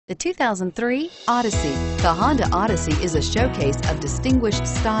The 2003 Odyssey. The Honda Odyssey is a showcase of distinguished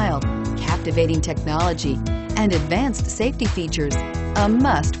style, captivating technology, and advanced safety features. A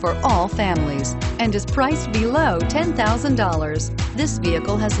must for all families, and is priced below $10,000. This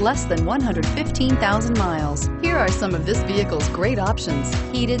vehicle has less than 115,000 miles. Here are some of this vehicle's great options: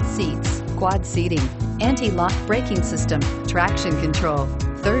 heated seats, quad seating, anti-lock braking system, traction control,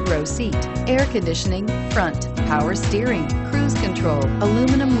 third row seat, air conditioning, front, power steering, cruise control,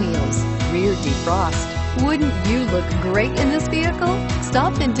 aluminum wheels, rear defrost. Wouldn't you look great in this vehicle?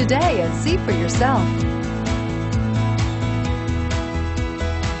 Stop in today and see for yourself.